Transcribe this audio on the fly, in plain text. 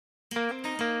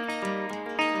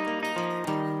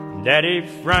Daddy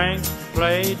Frank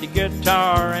played the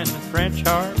guitar and the French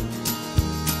harp.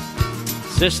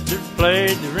 Sister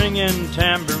played the ringing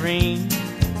tambourine.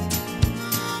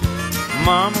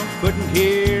 Mama couldn't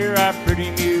hear our pretty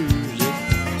music.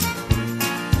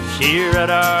 She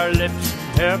read our lips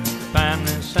and helped the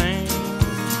family sing.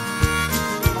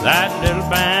 That little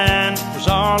band was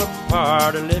all a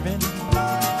part of living,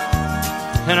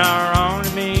 and our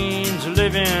only means of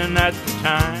living at the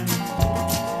time.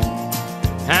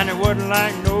 And it wasn't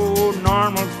like no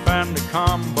normal family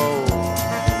combo,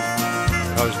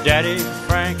 'cause Daddy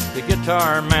Frank, the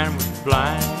guitar man, was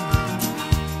blind.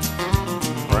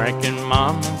 Frank and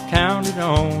Mama counted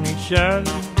on each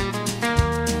other.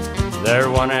 Their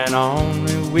one and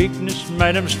only weakness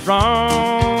made them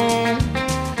strong.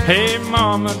 Hey,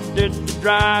 Mama did the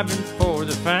driving for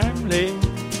the family,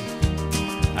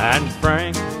 and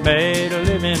Frank made a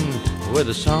living with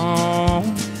a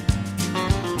song.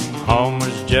 Home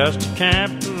was just a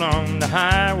camp along the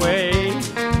highway.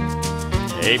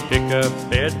 A pickup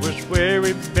bed was where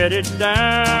we bedded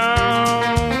down.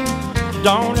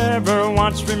 Don't ever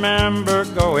once remember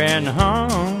going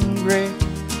hungry.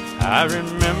 I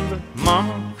remember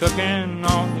Mama cooking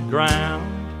on the ground.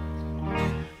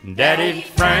 Daddy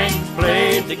Frank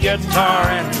played the guitar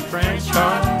and the French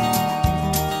harp.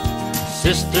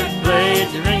 Sister played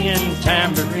the ringing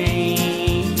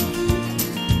tambourine.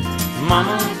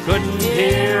 Mama couldn't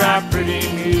hear our pretty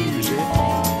music.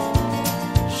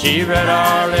 She read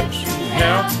our lips and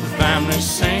helped the family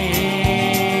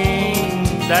sing.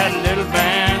 That little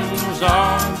band was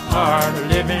all part of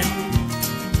living,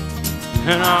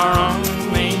 and our own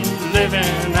means of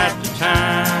living at the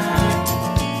time.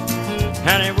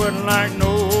 And it wasn't like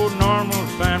no normal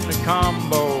family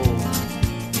combo,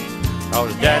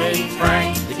 'cause Daddy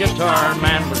Frank, the guitar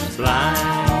man, was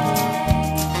blind.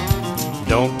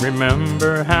 Don't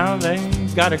remember how they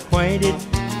got acquainted.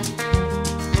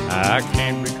 I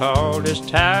can't recall just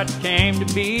how it came to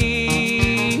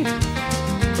be,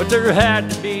 but there had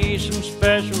to be some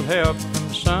special help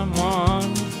from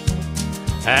someone,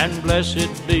 and blessed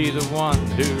be the one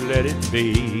who let it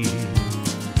be.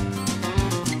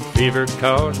 Fever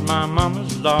caused my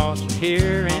mama's loss of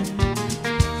hearing.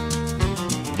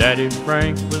 Daddy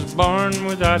Frank was born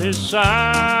without his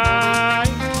sight,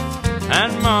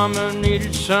 and Mama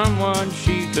needed someone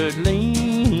she could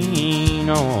lean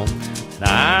on.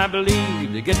 I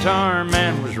believe the guitar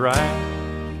man was right.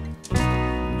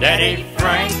 Daddy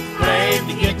Frank played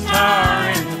the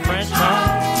guitar and the French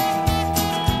harp.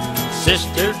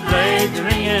 Sister played the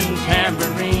ringing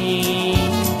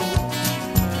tambourine.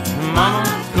 Mama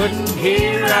couldn't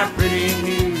hear our pretty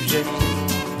music.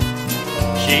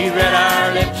 She read our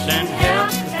lips and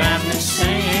helped the family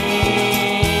sing.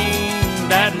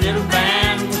 That little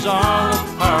band was all a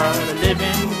part of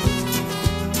living,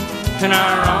 and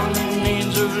our only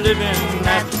means of living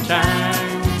at the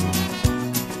time.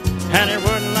 And it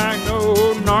wasn't like no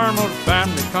normal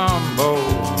family combo,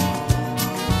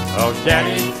 'cause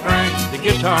Daddy Frank, the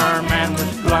guitar man,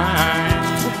 was blind.